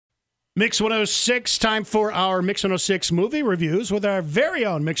Mix 106, time for our Mix 106 movie reviews with our very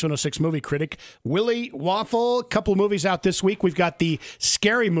own Mix 106 movie critic, Willie Waffle. A couple of movies out this week. We've got the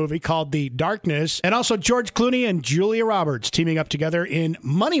scary movie called The Darkness, and also George Clooney and Julia Roberts teaming up together in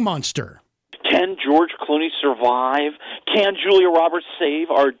Money Monster. Can George Clooney survive? Can Julia Roberts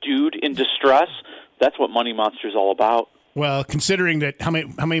save our dude in distress? That's what Money Monster is all about. Well, considering that how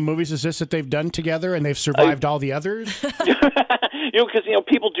many movies is this that they've done together and they've survived all the others? Because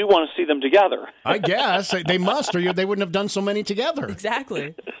people do want to see them together. I guess they must, or they wouldn't have done so many together.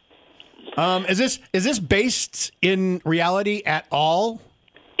 Exactly. Is this based in reality at all?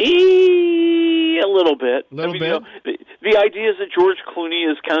 A little bit. A little bit. The idea is that George Clooney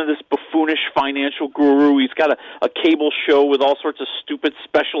is kind of this buffoonish financial guru. He's got a cable show with all sorts of stupid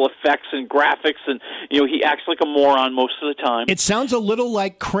special effects and graphics, and he acts like a moron most of the time. It sounds a little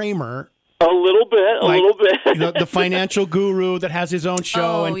like Kramer. A little bit. The financial guru that has his own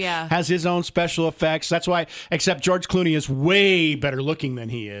show and yeah. has his own special effects. That's why, except George Clooney is way better looking than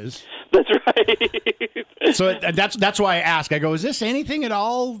he is. That's right. So that's why I ask. I go, is this anything at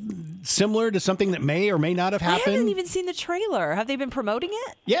all similar to something that may or may not have happened? I haven't even seen the trailer. Have they been promoting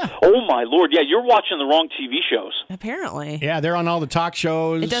it? Yeah. Oh, my Lord. Yeah, you're watching the wrong TV shows. Apparently. Yeah, they're on all the talk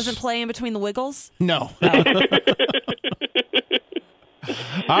shows. It doesn't play in between the Wiggles? No.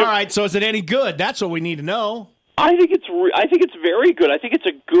 All right, so is it any good? That's what we need to know. I think it's very good. I think it's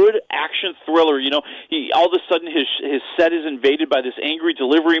a good action thriller. He all of a sudden his set is invaded by this angry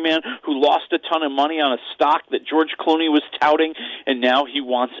delivery man who lost a ton of money on a stock that George Clooney was touting, and now he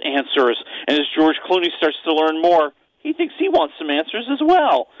wants answers. And as George Clooney starts to learn more, he thinks he wants some answers as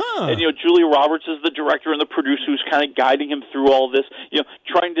well. Huh. And, Julia Roberts is the director and the producer who's kind of guiding him through all of this,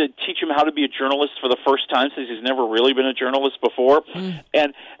 trying to teach him how to be a journalist for the first time since he's never really been a journalist before.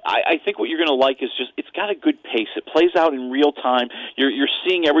 And I think what you're going to like is just, it's got a good pace. It plays out in real time. You're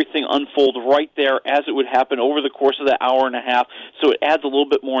seeing everything unfold right there as it would happen over the course of the hour and a half, so it adds a little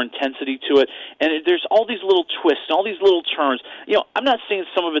bit more intensity to it. And there's all these little twists and all these little turns. I'm not saying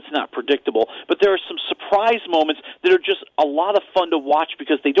some of it's not predictable, but there are some surprise moments that are just a lot of fun to watch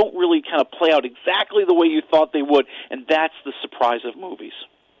because they don't really kind of play out exactly the way you thought they would, and that's the surprise of movies.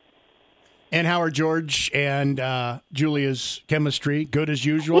 And how are George and Julia's chemistry? Good as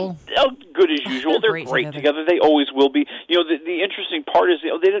usual? Well, good as usual. They're great together. They always will be. The interesting part is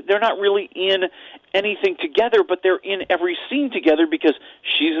they're not really in anything together, but they're in every scene together because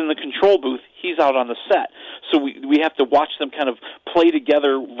she's in the control booth, he's out on the set. So we have to watch them kind of play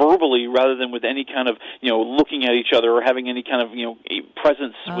together verbally rather than with any kind of, looking at each other or having any kind of,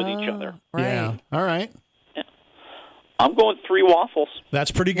 presence with each other. Right. Yeah. All right. Yeah. I'm going 3 waffles.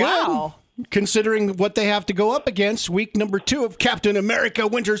 That's pretty good. Wow. Considering what they have to go up against, week number 2 of Captain America: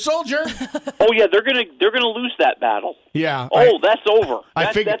 Winter Soldier. Oh yeah, they're gonna lose that battle. Yeah. That's over.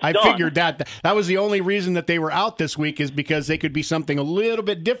 I done. figured that was the only reason that they were out this week is because they could be something a little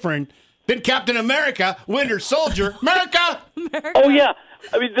bit different than Captain America: Winter Soldier. America. Oh yeah.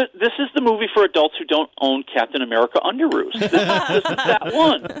 I mean, this is the movie for adults who don't own Captain America underoos. This is that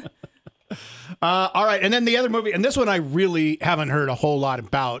one. All right, and then the other movie, and this one I really haven't heard a whole lot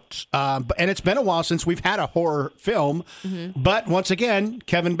about, and it's been a while since we've had a horror film, but once again,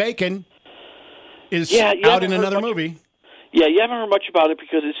 Kevin Bacon is out in another movie. Yeah, you haven't heard much about it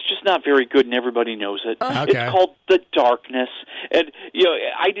because it's just not very good and everybody knows it. Okay. It's called The Darkness. And,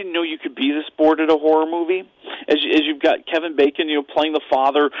 I didn't know you could be this bored at a horror movie. As you've got Kevin Bacon, playing the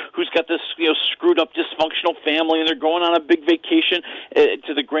father who's got this, screwed up dysfunctional family, and they're going on a big vacation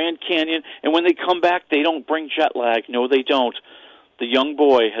to the Grand Canyon. And when they come back, they don't bring jet lag. No, they don't. The young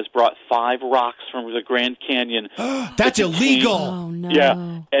boy has brought 5 rocks from the Grand Canyon. That's illegal. Oh, no. Yeah,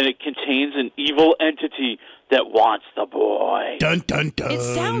 and it contains an evil entity that wants the boy. Dun, dun, dun. It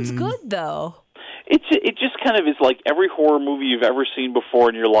sounds good, though. It just kind of is like every horror movie you've ever seen before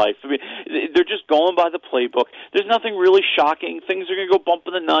in your life. I mean, they're just going by the playbook. There's nothing really shocking. Things are going to go bump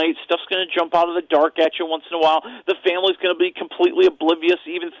in the night. Stuff's going to jump out of the dark at you once in a while. The family's going to be completely oblivious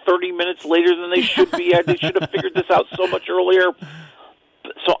even 30 minutes later than they should be. They should have figured this out so much earlier.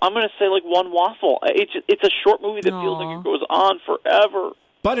 So I'm going to say 1 waffle. It's a short movie that feels like it goes on forever.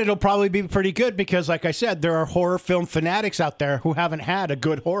 But it'll probably be pretty good because, like I said, there are horror film fanatics out there who haven't had a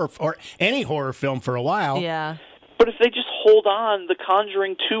good horror or any horror film for a while. Yeah. But if they just hold on, The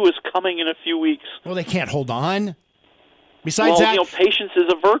Conjuring 2 is coming in a few weeks. Well, they can't hold on. Besides that, patience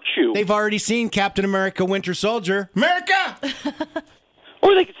is a virtue. They've already seen Captain America: Winter Soldier. America!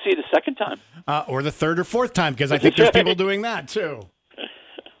 Or they could see it a second time. Or the third or fourth time, because I think there's people doing that, too.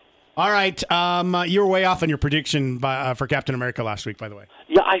 All right. You were way off on your prediction for Captain America last week, by the way.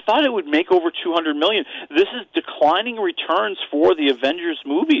 Yeah, I thought it would make over $200 million. This is declining returns for the Avengers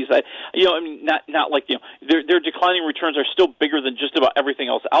movies. Not like their declining returns are still bigger than just about everything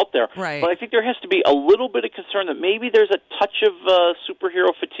else out there. Right. But I think there has to be a little bit of concern that maybe there's a touch of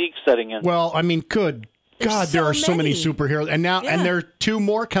superhero fatigue setting in. Well, I mean, good God, there are so many superheroes, and and there are 2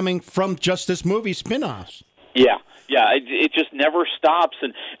 more coming from just this movie spin-offs. Yeah. Yeah, it just never stops,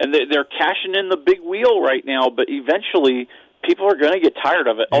 and they're cashing in the big wheel right now, but eventually people are going to get tired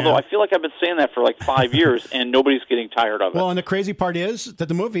of it. Yeah. Although I feel like I've been saying that for like 5 years, and nobody's getting tired of it. Well, and the crazy part is that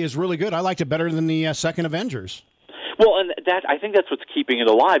the movie is really good. I liked it better than the second Avengers. Well, and I think that's what's keeping it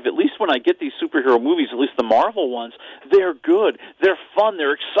alive. At least when I get these superhero movies, at least the Marvel ones, they're good. They're fun.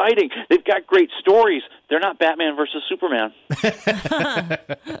 They're exciting. They've got great stories. They're not Batman versus Superman.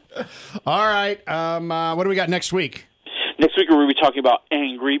 All right. What do we got next week? Next week, we're going to be talking about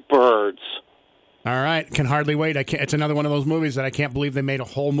Angry Birds. All right. Can hardly wait. It's another one of those movies that I can't believe they made a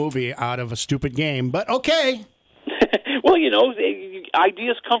whole movie out of a stupid game, but okay. Well,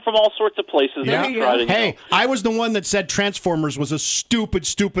 ideas come from all sorts of places. Yeah. Hey, I was the one that said Transformers was a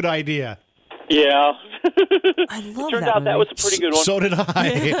stupid idea. Yeah. I love Turned out that was a pretty good one. So did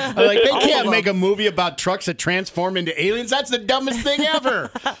I. Like, they can't make a movie about trucks that transform into aliens. That's the dumbest thing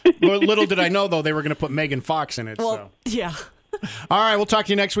ever. Well, little did I know, though, they were going to put Megan Fox in it. Well, yeah. All right, we'll talk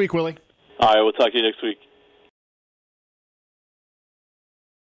to you next week, Willie. All right, we'll talk to you next week.